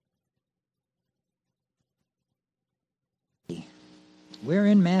We're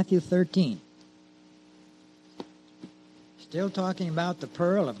in Matthew 13. Still talking about the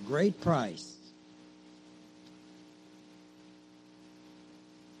pearl of great price.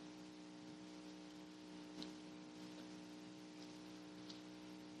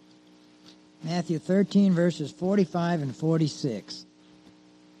 Matthew 13, verses 45 and 46.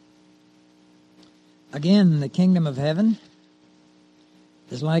 Again, the kingdom of heaven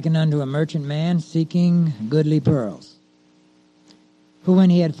is likened unto a merchant man seeking goodly pearls, who, when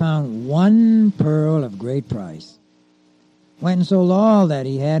he had found one pearl of great price, went and sold all that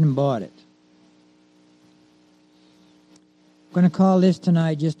he had and bought it. I'm going to call this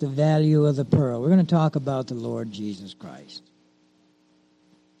tonight just the value of the pearl. We're going to talk about the Lord Jesus Christ.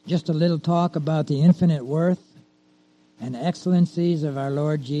 Just a little talk about the infinite worth and excellencies of our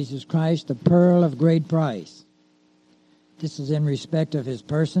Lord Jesus Christ, the pearl of great price. This is in respect of his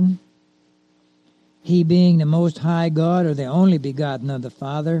person. He being the most high God, or the only begotten of the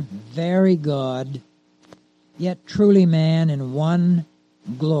Father, very God, yet truly man in one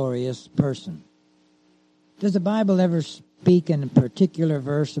glorious person. Does the Bible ever speak in a particular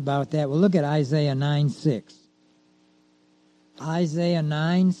verse about that? We'll look at Isaiah 9:6. Isaiah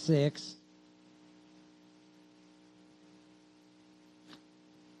 9:6.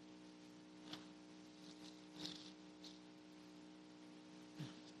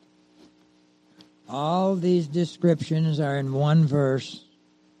 All these descriptions are in one verse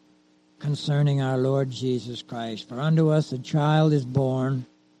concerning our Lord Jesus Christ. For unto us a child is born,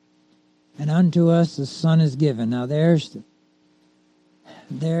 and unto us a son is given. Now there's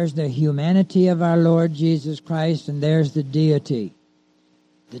the humanity of our Lord Jesus Christ, and there's the deity.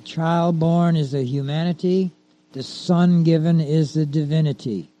 The child born is the humanity. The son given is the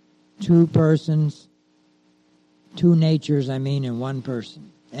divinity. Two persons, two natures, in one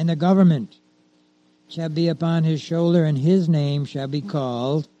person. And the government shall be upon his shoulder, and his name shall be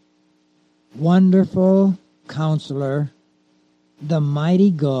called Wonderful Counselor, the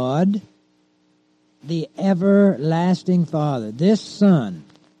Mighty God, the Everlasting Father. This son,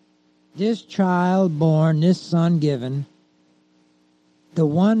 this child born, this son given, the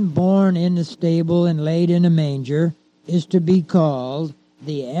one born in the stable and laid in a manger, is to be called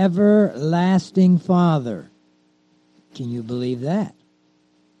the Everlasting Father. Can you believe that?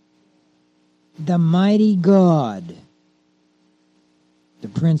 The Mighty God, the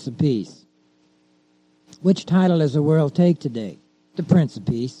Prince of Peace. Which title does the world take today? The Prince of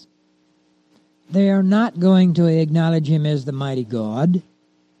Peace. They are not going to acknowledge him as the Mighty God.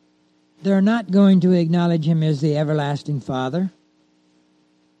 They're not going to acknowledge him as the Everlasting Father,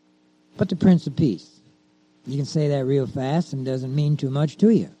 but the Prince of Peace. You can say that real fast and it doesn't mean too much to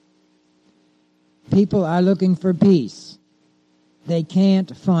you. People are looking for peace. They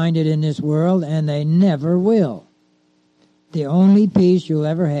can't find it in this world, and they never will. The only peace you'll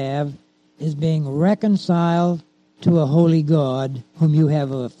ever have is being reconciled to a holy God whom you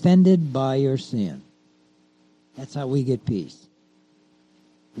have offended by your sin. That's how we get peace.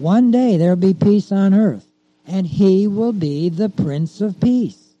 One day there'll be peace on earth, and he will be the Prince of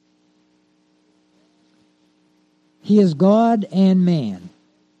Peace. He is God and man.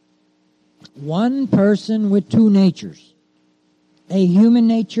 One person with two natures. A human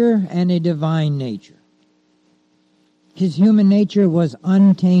nature and a divine nature. His human nature was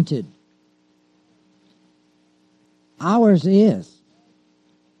untainted. Ours is.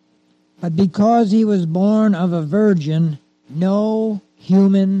 But because he was born of a virgin, no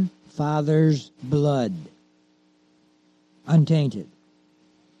human father's blood. Untainted.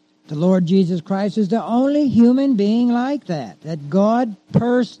 The Lord Jesus Christ is the only human being like that God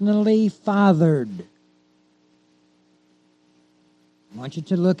personally fathered. I want you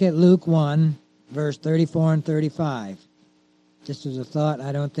to look at Luke 1, verse 34 and 35. This is a thought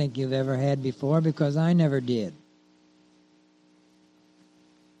I don't think you've ever had before, because I never did.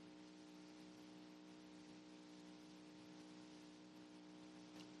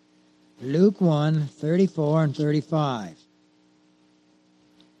 Luke 1, 34 and 35.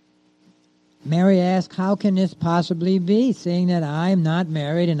 Mary asked, how can this possibly be, seeing that I'm not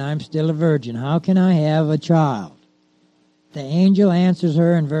married and I'm still a virgin? How can I have a child? The angel answers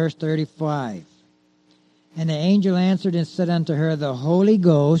her in verse 35. And the angel answered and said unto her, the Holy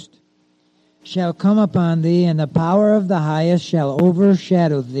Ghost shall come upon thee, and the power of the highest shall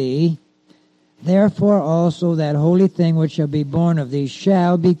overshadow thee. Therefore also that holy thing which shall be born of thee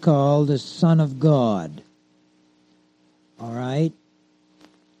shall be called the Son of God. All right?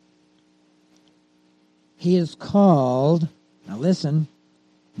 He is called, now listen,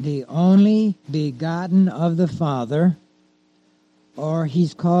 the only begotten of the Father, or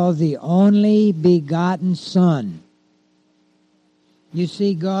he's called the only begotten Son. You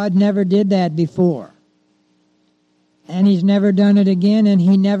see, God never did that before. And He's never done it again, and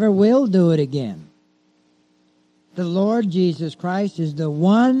He never will do it again. The Lord Jesus Christ is the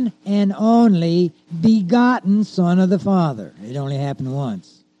one and only begotten Son of the Father. It only happened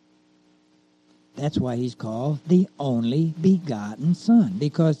once. That's why He's called the only begotten Son,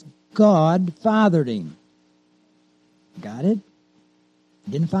 because God fathered Him. Got it?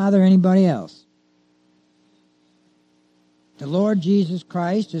 Didn't father anybody else. The Lord Jesus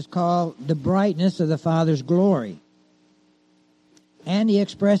Christ is called the brightness of the Father's glory and the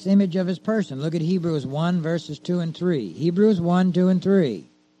express image of His person. Look at Hebrews 1, verses 2 and 3. Hebrews 1, 2 and 3.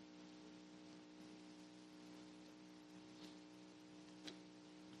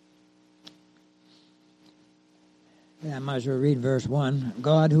 I might as well read verse 1.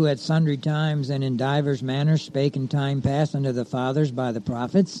 God, who at sundry times and in divers manners spake in time past unto the fathers by the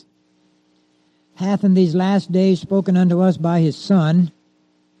prophets, hath in these last days spoken unto us by His Son,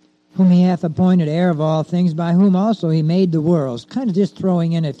 whom He hath appointed heir of all things, by whom also He made the worlds. Kind of just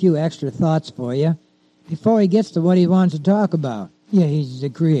throwing in a few extra thoughts for you before he gets to what he wants to talk about. Yeah, He's the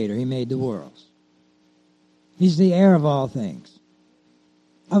Creator. He made the worlds. He's the heir of all things.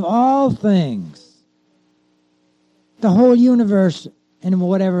 Of all things. The whole universe and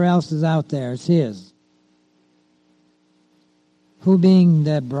whatever else is out there is His. Who being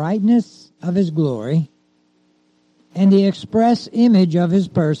the brightness of His glory and the express image of His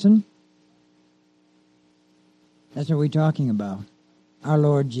person. That's what we're talking about. Our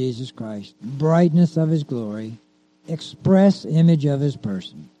Lord Jesus Christ. Brightness of His glory. Express image of His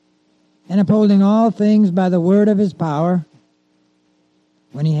person. And upholding all things by the word of His power,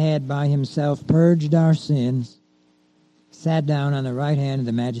 when He had by Himself purged our sins, sat down on the right hand of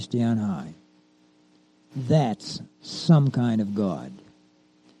the Majesty on high. That's some kind of God.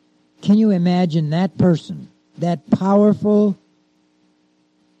 Can you imagine that person, that powerful,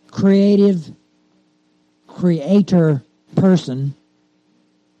 creative, creator person,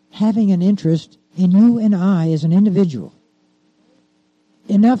 having an interest in you and I as an individual?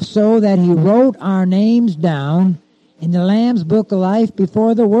 Enough so that He wrote our names down in the Lamb's Book of Life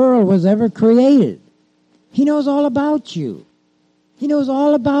before the world was ever created. He knows all about you. He knows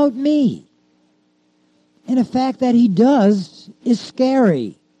all about me. And the fact that He does is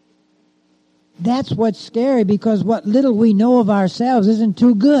scary. That's what's scary, because what little we know of ourselves isn't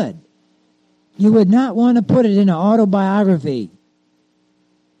too good. You would not want to put it in an autobiography.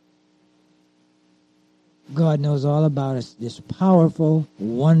 God knows all about us, this powerful,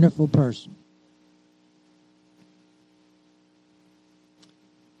 wonderful person.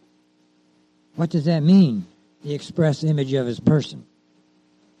 What does that mean, the express image of His person?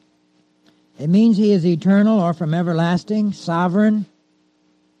 It means He is eternal or from everlasting, sovereign,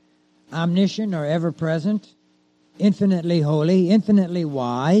 omniscient or ever-present, infinitely holy, infinitely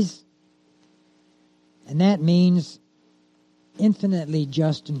wise, and that means infinitely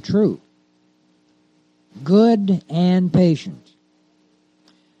just and true, good and patient.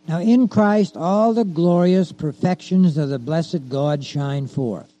 Now in Christ all the glorious perfections of the blessed God shine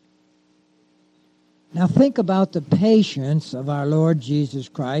forth. Now think about the patience of our Lord Jesus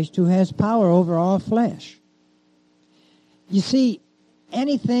Christ, who has power over all flesh. You see,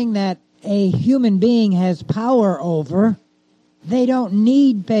 anything that a human being has power over, they don't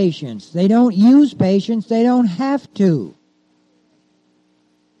need patience. They don't use patience. They don't have to.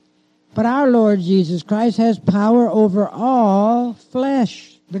 But our Lord Jesus Christ has power over all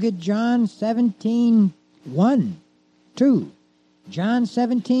flesh. Look at John 17:1, 2. John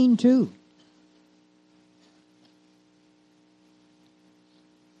 17:2.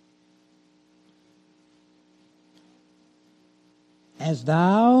 As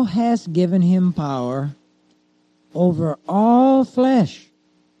thou hast given Him power over all flesh,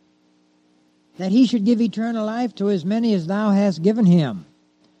 that He should give eternal life to as many as thou hast given Him.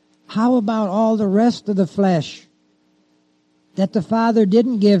 How about all the rest of the flesh that the Father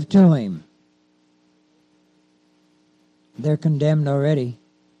didn't give to Him? They're condemned already.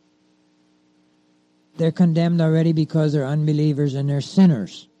 They're condemned already because they're unbelievers and they're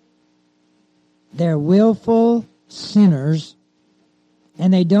sinners. They're willful sinners,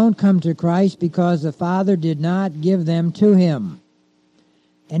 and they don't come to Christ because the Father did not give them to Him.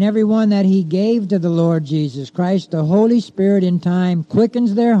 And everyone that He gave to the Lord Jesus Christ, the Holy Spirit in time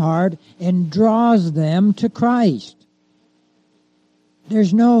quickens their heart and draws them to Christ.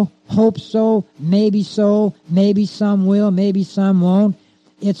 There's no hope so, maybe some will, maybe some won't.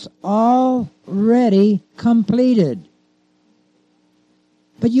 It's already completed.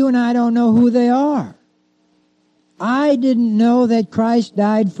 But you and I don't know who they are. I didn't know that Christ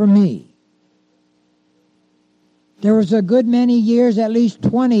died for me. There was a good many years, at least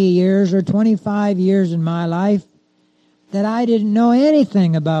 20 years or 25 years in my life, that I didn't know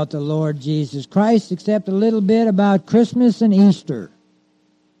anything about the Lord Jesus Christ except a little bit about Christmas and Easter.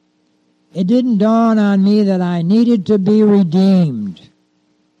 It didn't dawn on me that I needed to be redeemed,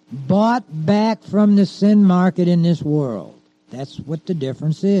 bought back from the sin market in this world. That's what the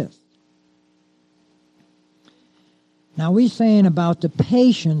difference is. Now, we're saying about the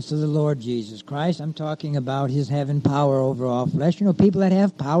patience of the Lord Jesus Christ. I'm talking about his having power over all flesh. You know, people that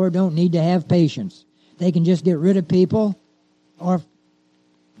have power don't need to have patience. They can just get rid of people or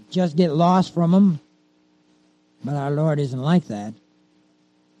just get lost from them. But our Lord isn't like that.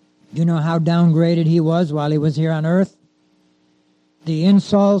 You know how downgraded he was while he was here on earth? The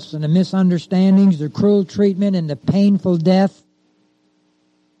insults and the misunderstandings, the cruel treatment and the painful death.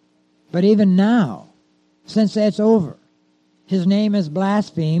 But even now, since that's over, his name is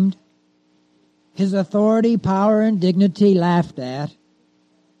blasphemed, his authority, power, and dignity laughed at,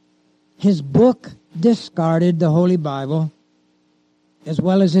 his book discarded, the Holy Bible, as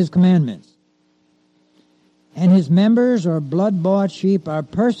well as his commandments. And his members or blood-bought sheep are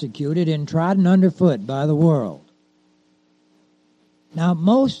persecuted and trodden underfoot by the world. Now,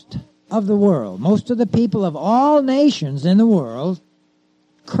 most of the world, most of the people of all nations in the world,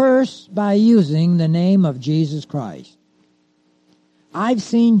 curse by using the name of Jesus Christ. I've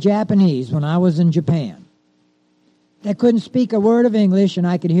seen Japanese when I was in Japan that couldn't speak a word of English, and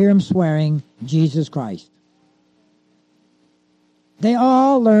I could hear them swearing Jesus Christ. They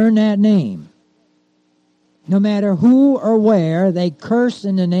all learn that name. No matter who or where, they curse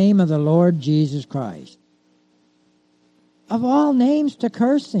in the name of the Lord Jesus Christ. Of all names to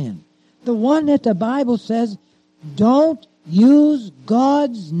curse in, the one that the Bible says, don't use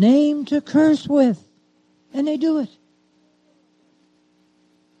God's name to curse with. And they do it.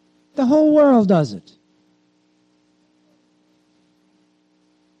 The whole world does it.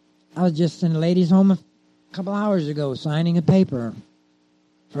 I was just in a lady's home a couple hours ago signing a paper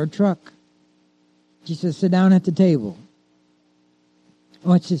for a truck. She said, sit down at the table.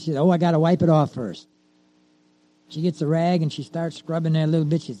 Oh, she said, I got to wipe it off first. She gets a rag and she starts scrubbing that little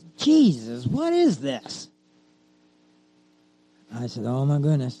bit. She says, Jesus, what is this? I said, oh my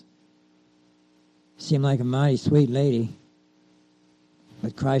goodness. Seemed like a mighty sweet lady.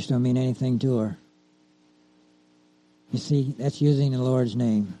 But Christ don't mean anything to her. You see, that's using the Lord's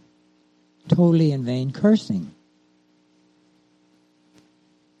name. Totally in vain cursing.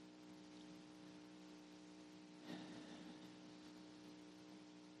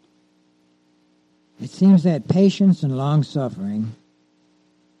 It seems that patience and long-suffering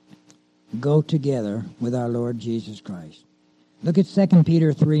go together with our Lord Jesus Christ. Look at 2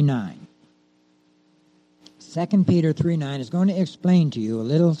 Peter 3:9. 2 Peter 3:9 is going to explain to you a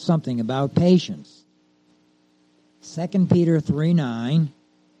little something about patience. 2 Peter 3:9.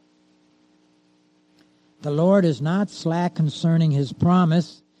 The Lord is not slack concerning his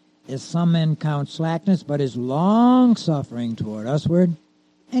promise, as some men count slackness, but is long-suffering toward usward.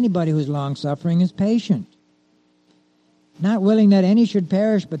 Anybody who's long-suffering is patient, not willing that any should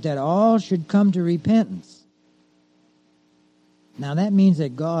perish, but that all should come to repentance. Now that means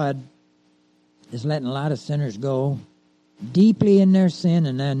that God is letting a lot of sinners go deeply in their sin,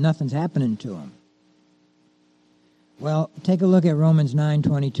 and then nothing's happening to them. Well, take a look at Romans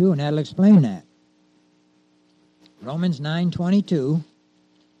 9:22, and that'll explain that. Romans 9:22,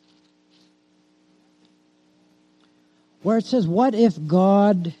 where it says, what if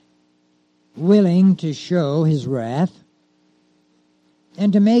God, willing to show his wrath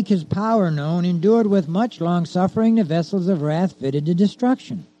and to make his power known, endured with much long-suffering the vessels of wrath fitted to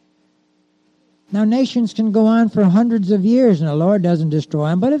destruction? Now, nations can go on for hundreds of years and the Lord doesn't destroy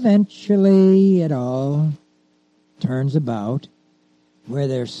them, but eventually it all turns about where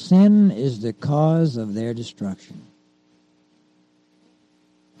their sin is the cause of their destruction.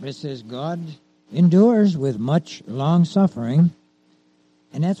 But it says God endures with much long-suffering,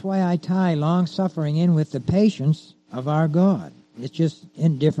 and that's why I tie long-suffering in with the patience of our God. It's just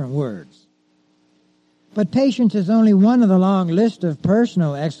in different words. But patience is only one of the long list of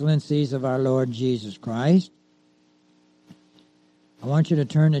personal excellencies of our Lord Jesus Christ. I want you to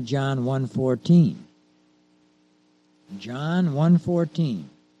turn to John 1:14. John 1:14.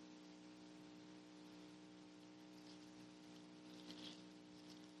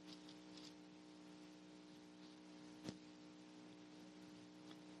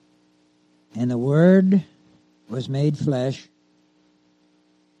 And the Word was made flesh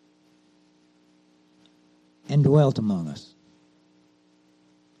and dwelt among us.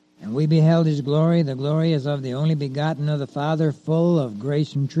 And we beheld his glory. The glory is of the only begotten of the Father, full of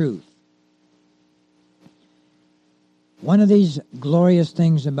grace and truth. One of these glorious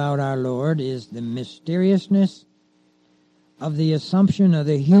things about our Lord is the mysteriousness of the assumption of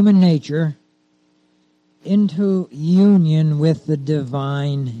the human nature into union with the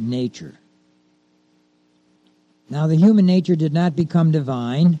divine nature. Now, the human nature did not become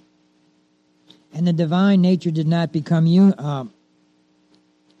divine, and the divine nature did not become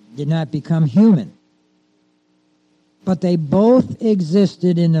human. But they both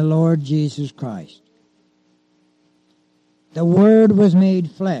existed in the Lord Jesus Christ. The Word was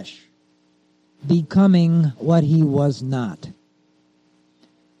made flesh, becoming what he was not.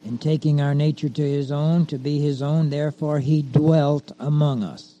 In taking our nature to his own, to be his own, therefore he dwelt among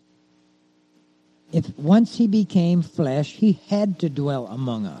us. If once he became flesh, he had to dwell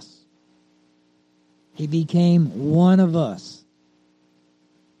among us. He became one of us.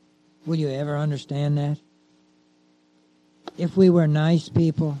 Will you ever understand that? If we were nice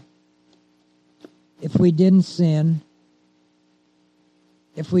people, if we didn't sin,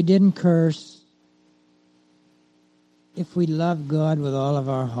 if we didn't curse, if we loved God with all of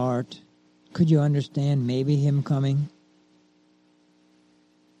our heart, could you understand maybe him coming?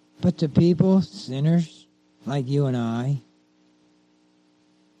 But to people, sinners like you and I,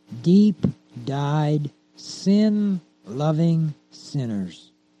 deep, dyed, sin-loving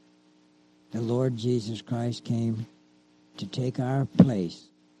sinners, the Lord Jesus Christ came to take our place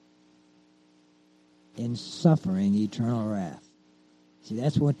in suffering eternal wrath. See,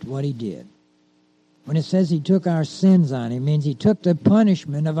 that's what he did. When it says he took our sins on him, it means he took the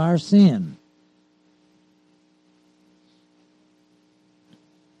punishment of our sin.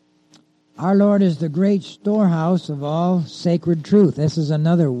 Our Lord is the great storehouse of all sacred truth. This is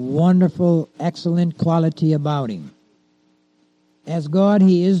another wonderful, excellent quality about him. As God,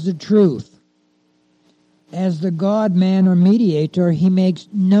 he is the truth. As the God-man or mediator, he makes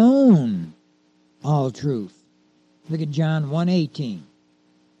known all truth. Look at John 1:18.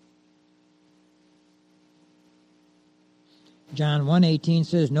 John 1:18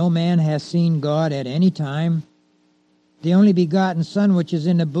 says, "No man hath seen God at any time. The only begotten Son, which is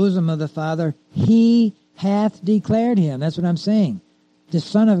in the bosom of the Father, he hath declared him." That's what I'm saying. The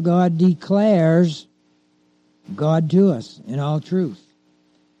Son of God declares God to us in all truth.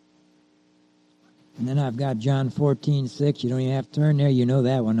 And then I've got John 14:6. You don't even have to turn there. You know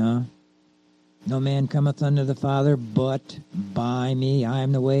that one, huh? "No man cometh unto the Father but by me. I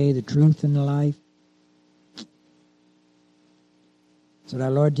am the way, the truth, and the life." That's what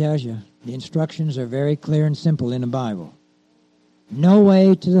our Lord tells you. The instructions are very clear and simple in the Bible. No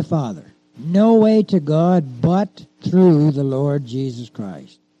way to the Father. No way to God but through the Lord Jesus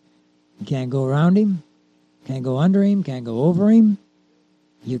Christ. You can't go around him. Can't go under him. Can't go over him.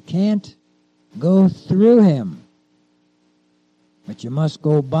 You can't go through him. But you must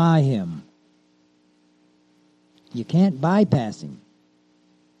go by him. You can't bypass him.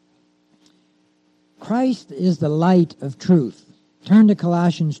 Christ is the light of truth. Turn to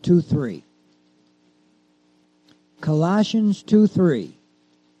Colossians 2:3. Colossians 2:3.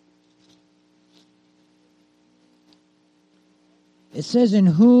 It says, "In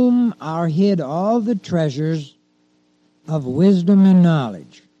whom are hid all the treasures of wisdom and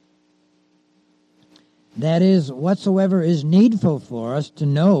knowledge." That is, whatsoever is needful for us to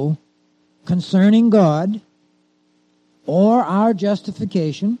know concerning God or our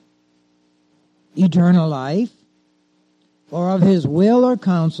justification, eternal life, or of his will or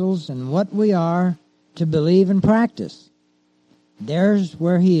counsels, and what we are to believe and practice. There's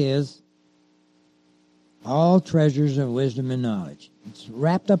where he is, all treasures of wisdom and knowledge. It's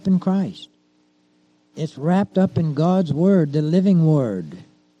wrapped up in Christ. It's wrapped up in God's Word, the living Word.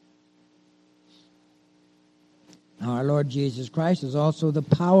 Now, our Lord Jesus Christ is also the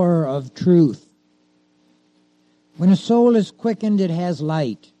power of truth. When a soul is quickened, it has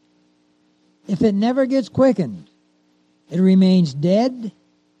light. If it never gets quickened, it remains dead,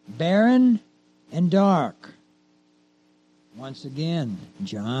 barren, and dark. Once again,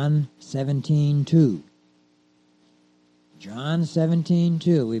 John 17:2. John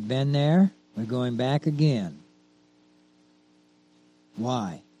 17:2. We've been there. We're going back again.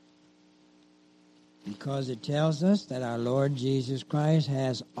 Why? Because it tells us that our Lord Jesus Christ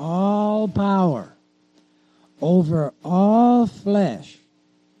has all power over all flesh.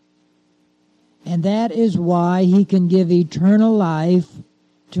 And that is why he can give eternal life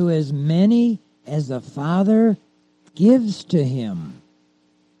to as many as the Father gives to him.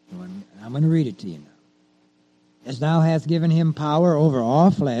 I'm going to read it to you now. "As thou hast given him power over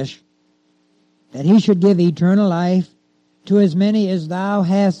all flesh, that he should give eternal life to as many as thou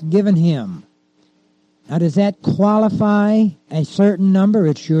hast given him." Now, does that qualify a certain number?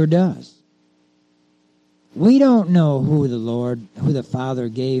 It sure does. We don't know who the Father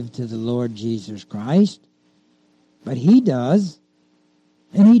gave to the Lord Jesus Christ, but He does,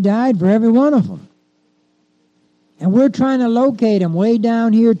 and He died for every one of them. And we're trying to locate Him way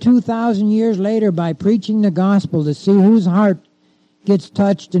down here 2,000 years later by preaching the gospel to see whose heart gets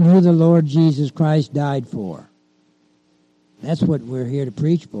touched and who the Lord Jesus Christ died for. That's what we're here to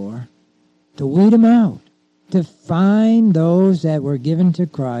preach for, to weed them out, to find those that were given to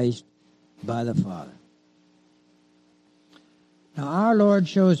Christ by the Father. Now, our Lord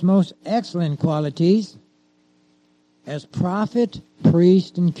shows most excellent qualities as prophet,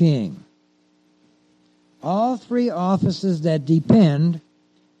 priest, and king. All three offices that depend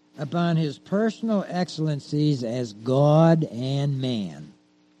upon His personal excellencies as God and man.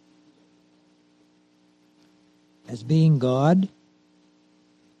 As being God,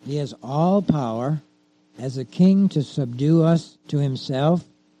 He has all power as a king to subdue us to Himself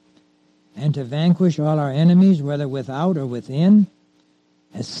and to vanquish all our enemies, whether without or within,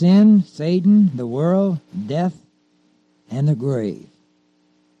 as sin, Satan, the world, death, and the grave.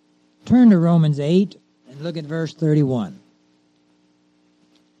 Turn to Romans 8 and look at verse 31.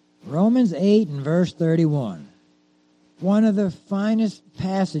 Romans 8 and verse 31. One of the finest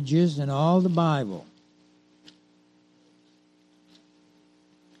passages in all the Bible.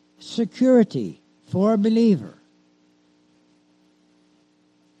 Security for a believer.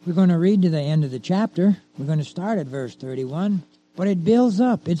 We're going to read to the end of the chapter. We're going to start at verse 31. But it builds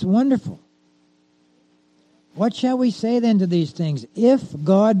up. It's wonderful. What shall we say then to these things? If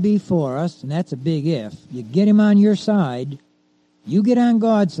God be for us, and that's a big if, you get Him on your side, you get on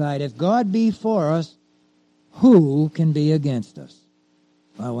God's side. If God be for us, who can be against us?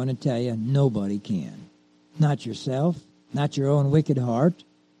 Well, I want to tell you, nobody can. Not yourself, not your own wicked heart,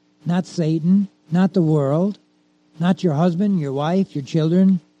 not Satan, not the world, not your husband, your wife, your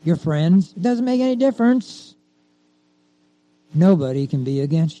children, your friends. It doesn't make any difference. Nobody can be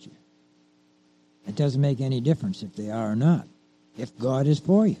against you. It doesn't make any difference if they are or not, if God is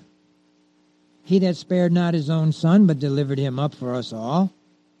for you. He that spared not His own Son, but delivered Him up for us all,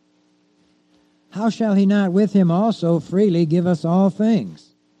 how shall He not with Him also freely give us all things?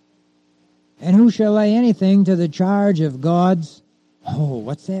 And who shall lay anything to the charge of God's... Oh,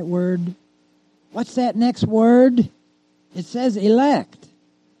 what's that word? What's that next word? It says elect.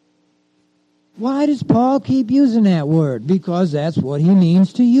 Why does Paul keep using that word? Because that's what he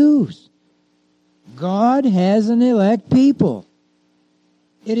means to use. God has an elect people.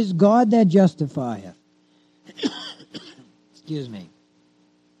 It is God that justifieth. Excuse me.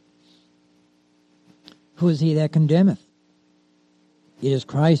 Who is he that condemneth? It is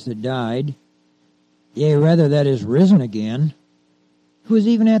Christ that died, yea, rather that is risen again, who is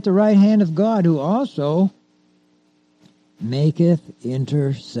even at the right hand of God, who also maketh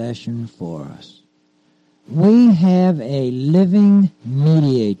intercession for us. We have a living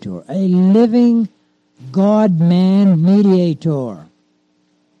mediator, a living God-man mediator.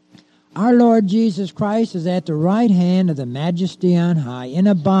 Our Lord Jesus Christ is at the right hand of the Majesty on high in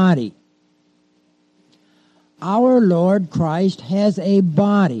a body. Our Lord Christ has a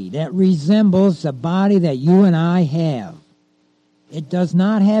body that resembles the body that you and I have. It does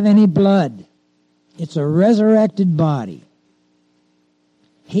not have any blood. It's a resurrected body.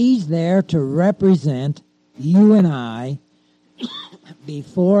 He's there to represent you and I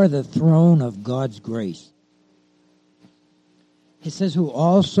before the throne of God's grace. It says, who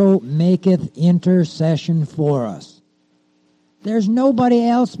also maketh intercession for us. There's nobody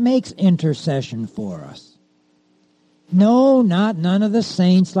else makes intercession for us. No, none of the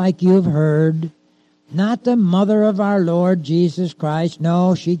saints like you've heard. Not the mother of our Lord Jesus Christ.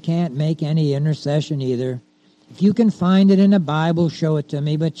 No, she can't make any intercession either. If you can find it in the Bible, show it to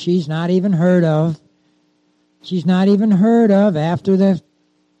me, but she's not even heard of. She's not even heard of after the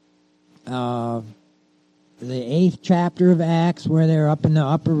 8th chapter of Acts where they're up in the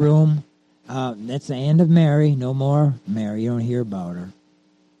upper room. That's the end of Mary. No more Mary. You don't hear about her.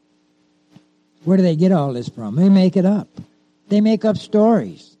 Where do they get all this from? They make it up. They make up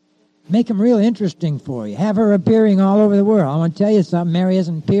stories. Make them real interesting for you. Have her appearing all over the world. I want to tell you something. Mary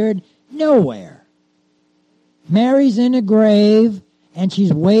hasn't appeared nowhere. Mary's in a grave, and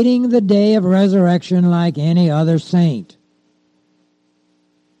she's waiting the day of resurrection like any other saint.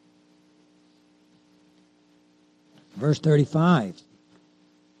 Verse 35.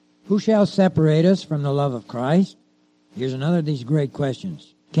 Who shall separate us from the love of Christ? Here's another of these great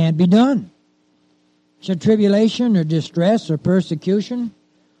questions. Can't be done. Shall tribulation or distress or persecution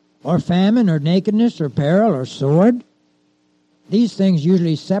or famine or nakedness or peril or sword? These things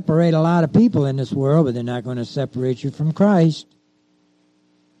usually separate a lot of people in this world, but they're not going to separate you from Christ.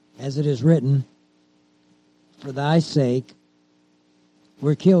 As it is written, for thy sake,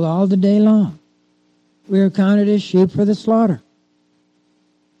 we're killed all the day long. We are counted as sheep for the slaughter.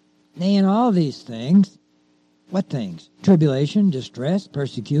 Nay, in all these things, what things? Tribulation, distress,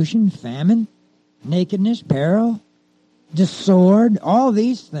 persecution, famine, nakedness, peril, the sword, all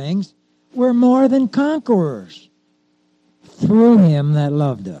these things, we're more than conquerors through him that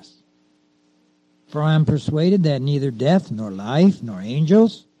loved us. For I am persuaded that neither death, nor life, nor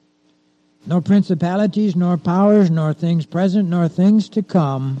angels, nor principalities, nor powers, nor things present, nor things to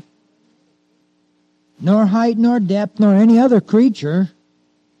come, nor height, nor depth, nor any other creature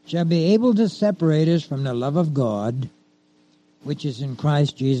shall be able to separate us from the love of God, which is in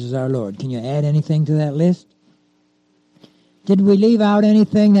Christ Jesus our Lord. Can you add anything to that list? Did we leave out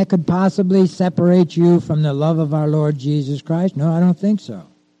anything that could possibly separate you from the love of our Lord Jesus Christ? No, I don't think so.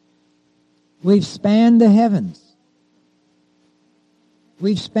 We've spanned the heavens.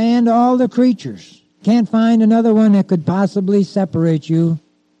 We've spanned all the creatures. Can't find another one that could possibly separate you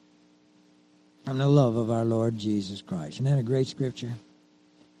from the love of our Lord Jesus Christ. Isn't that a great scripture?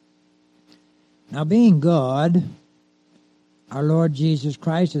 Now, being God, our Lord Jesus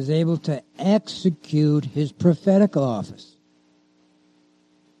Christ is able to execute his prophetic office.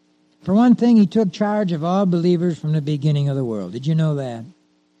 For one thing, he took charge of all believers from the beginning of the world. Did you know that?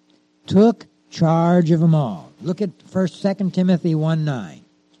 Took charge of them all. Look at 2 Timothy 1:9.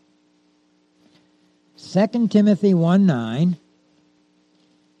 2 Timothy 1:9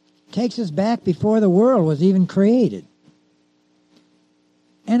 takes us back before the world was even created.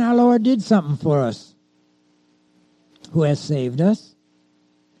 And our Lord did something for us, who has saved us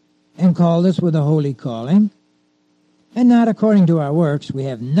and called us with a holy calling, and not according to our works. We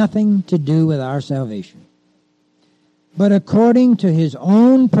have nothing to do with our salvation, but according to his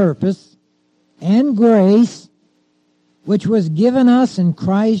own purpose and grace, which was given us in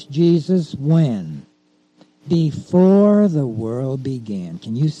Christ Jesus when? Before the world began.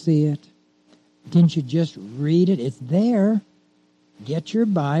 Can you see it? Didn't you just read it? It's there. Get your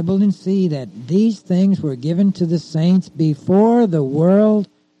Bible and see that these things were given to the saints before the world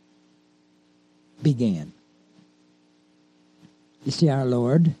began. You see, our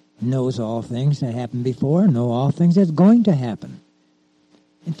Lord knows all things that happened before, know all things that's going to happen.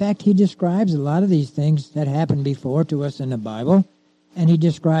 In fact, he describes a lot of these things that happened before to us in the Bible, and he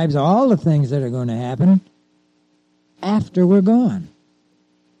describes all the things that are going to happen after we're gone.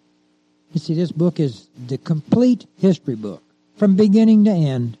 You see, this book is the complete history book, from beginning to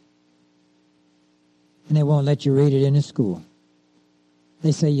end. And they won't let you read it in a school.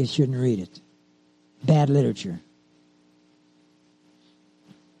 They say you shouldn't read it. Bad literature.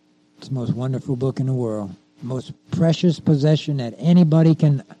 It's the most wonderful book in the world. The most precious possession that anybody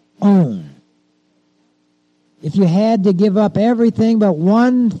can own. If you had to give up everything but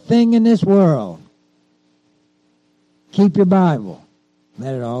one thing in this world, keep your Bible.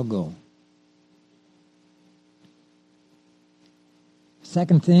 Let it all go.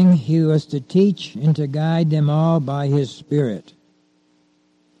 Second thing, he was to teach and to guide them all by his Spirit.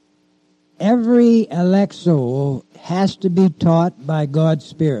 Every elect soul has to be taught by God's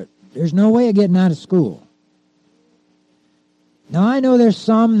Spirit. There's no way of getting out of school. Now, I know there's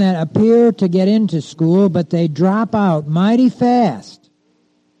some that appear to get into school, but they drop out mighty fast.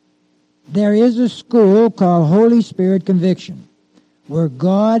 There is a school called Holy Spirit Conviction, where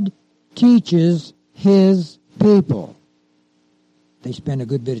God teaches his people. They spend a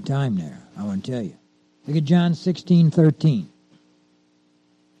good bit of time there, I want to tell you. Look at John 16:13.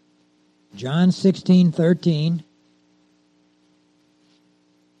 John 16:13.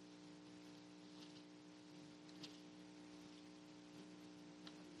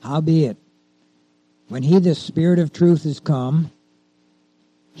 Howbeit, when he, the Spirit of truth, is come,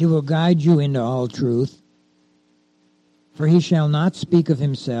 he will guide you into all truth. For he shall not speak of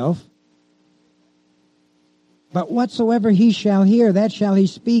himself, but whatsoever he shall hear, that shall he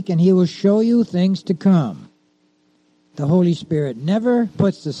speak, and he will show you things to come. The Holy Spirit never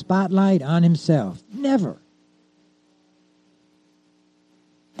puts the spotlight on himself. Never.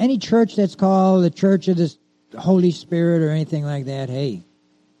 Any church that's called the Church of the Holy Spirit or anything like that, hey,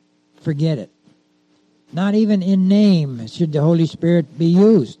 forget it. Not even in name should the Holy Spirit be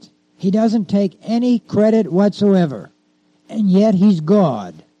used. He doesn't take any credit whatsoever. And yet he's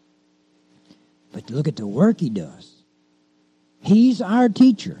God. But look at the work he does. He's our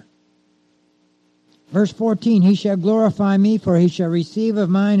teacher. Verse 14, he shall glorify me, for he shall receive of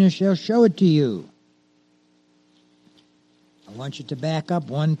mine and shall show it to you. I want you to back up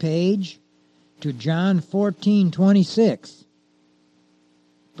one page to John 14:26.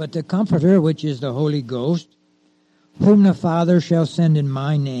 But the Comforter, which is the Holy Ghost, whom the Father shall send in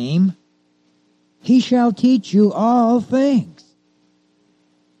my name, He shall teach you all things,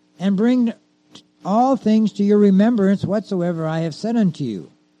 and bring all things to your remembrance whatsoever I have said unto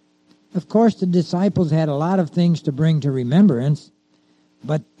you. Of course, the disciples had a lot of things to bring to remembrance,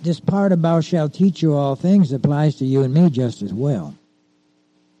 but this part about shall teach you all things applies to you and me just as well.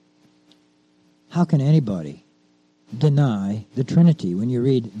 How can anybody deny the Trinity when you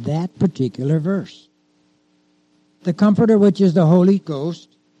read that particular verse? The Comforter, which is the Holy Ghost,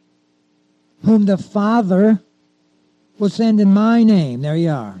 whom the Father will send in my name. There you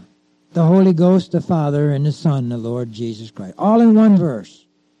are. The Holy Ghost, the Father, and the Son, the Lord Jesus Christ. All in one verse.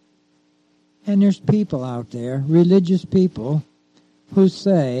 And there's people out there, religious people, who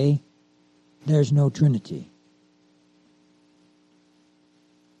say there's no Trinity.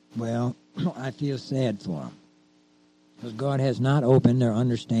 Well, I feel sad for them, because God has not opened their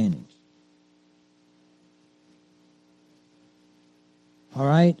understandings. All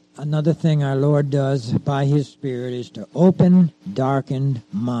right, another thing our Lord does by His Spirit is to open darkened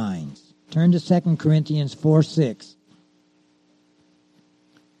minds. Turn to 2 Corinthians 4:6.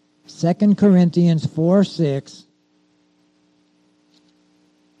 2 Corinthians 4:6.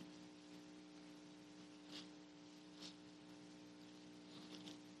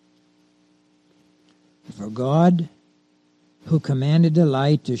 For God, who commanded the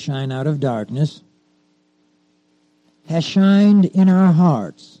light to shine out of darkness, has shined in our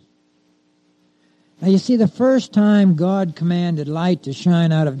hearts. Now you see, the first time God commanded light to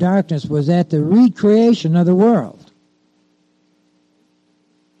shine out of darkness was at the recreation of the world.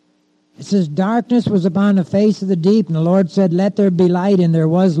 It says, darkness was upon the face of the deep, and the Lord said, let there be light, and there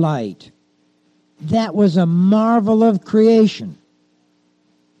was light. That was a marvel of creation.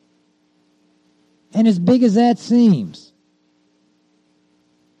 And as big as that seems,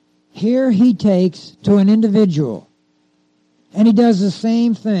 here He takes to an individual, and He does the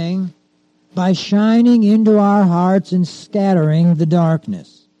same thing by shining into our hearts and scattering the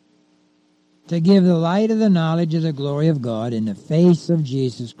darkness, to give the light of the knowledge of the glory of God in the face of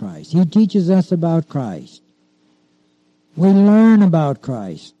Jesus Christ. He teaches us about Christ. We learn about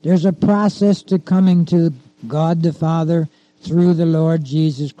Christ. There's a process to coming to God the Father through the Lord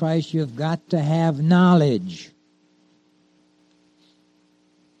Jesus Christ. You've got to have knowledge.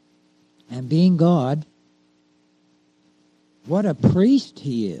 And being God, what a priest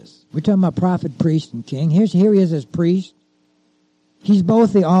He is. We're talking about prophet, priest, and king. Here He is as priest. He's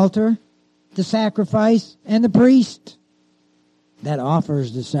both the altar, the sacrifice, and the priest that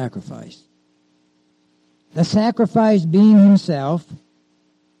offers the sacrifice. The sacrifice being Himself.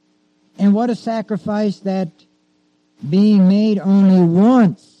 And what a sacrifice that, being made only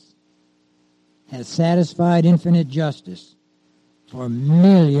once, has satisfied infinite justice for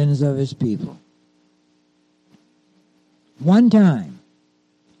millions of His people. One time,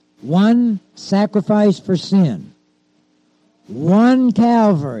 one sacrifice for sin, one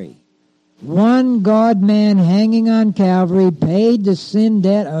Calvary, one God-man hanging on Calvary paid the sin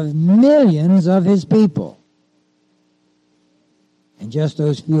debt of millions of His people. In just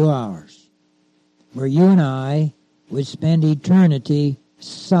those few hours, where you and I would spend eternity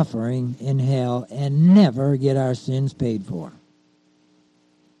suffering in hell and never get our sins paid for.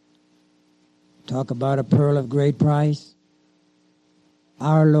 Talk about a pearl of great price.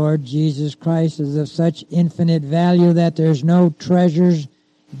 Our Lord Jesus Christ is of such infinite value that there's no treasures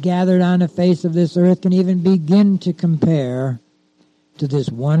gathered on the face of this earth can even begin to compare to this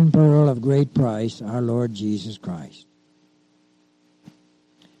one pearl of great price, our Lord Jesus Christ.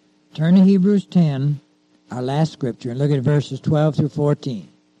 Turn to Hebrews 10, our last scripture, and look at verses 12 through 14.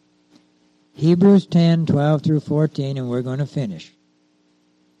 Hebrews 10, 12 through 14, and we're going to finish.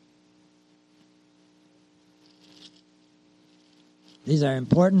 These are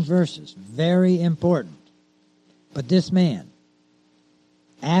important verses, very important. But this man,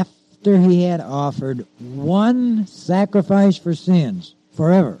 after he had offered one sacrifice for sins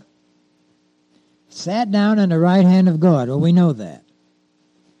forever, sat down on the right hand of God. Well, we know that.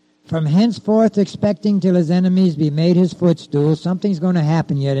 From henceforth expecting till his enemies be made his footstool. Something's going to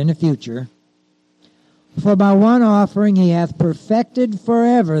happen yet in the future. For by one offering he hath perfected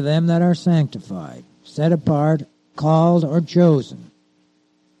forever them that are sanctified, set apart, called, or chosen.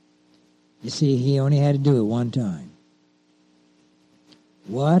 You see, he only had to do it one time.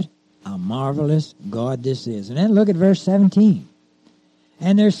 What a marvelous God this is. And then look at verse 17.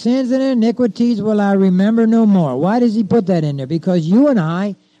 And their sins and iniquities will I remember no more. Why does he put that in there? Because you and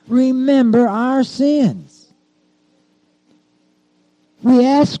I remember our sins. We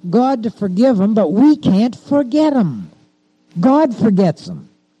ask God to forgive them, but we can't forget them. God forgets them.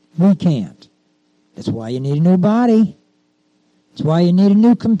 We can't. That's why you need a new body. That's why you need a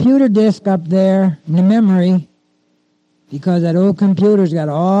new computer disk up there in the memory, because that old computer's got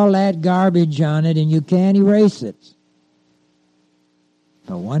all that garbage on it and you can't erase it.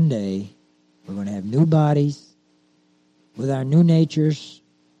 But one day, we're going to have new bodies with our new natures,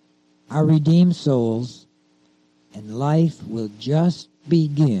 our redeemed souls, and life will just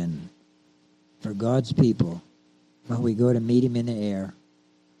begin for God's people when we go to meet Him in the air.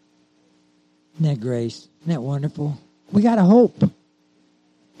 Isn't that grace? Isn't that wonderful? We got a hope.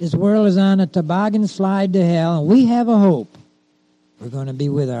 This world is on a toboggan slide to hell, and we have a hope. We're going to be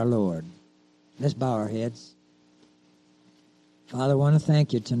with our Lord. Let's bow our heads. Father, I want to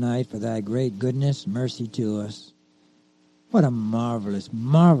thank you tonight for thy great goodness, mercy to us. What a marvelous,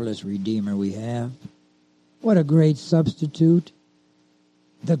 marvelous Redeemer we have. What a great substitute.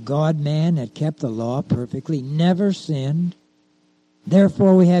 The God-man that kept the law perfectly, never sinned.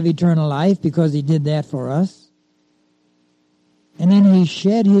 Therefore we have eternal life because he did that for us. And then he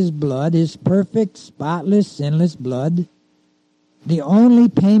shed his blood, his perfect, spotless, sinless blood, the only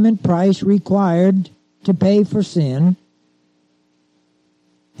payment price required to pay for sin.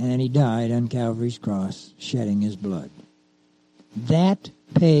 And he died on Calvary's cross, shedding his blood. That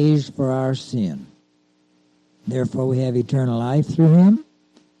pays for our sin. Therefore we have eternal life through him.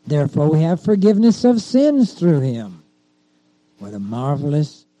 Therefore we have forgiveness of sins through him. What a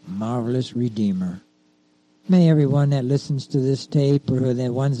marvelous, marvelous Redeemer. May everyone that listens to this tape, or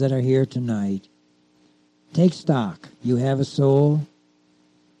the ones that are here tonight, take stock. You have a soul.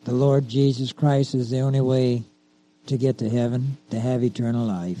 The Lord Jesus Christ is the only way to get to heaven, to have eternal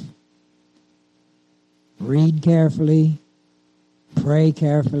life. Read carefully. Pray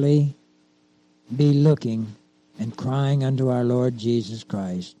carefully. Be looking and crying unto our Lord Jesus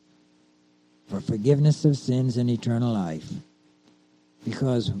Christ for forgiveness of sins and eternal life,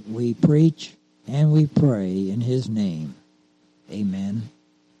 because we preach and we pray in his name. Amen.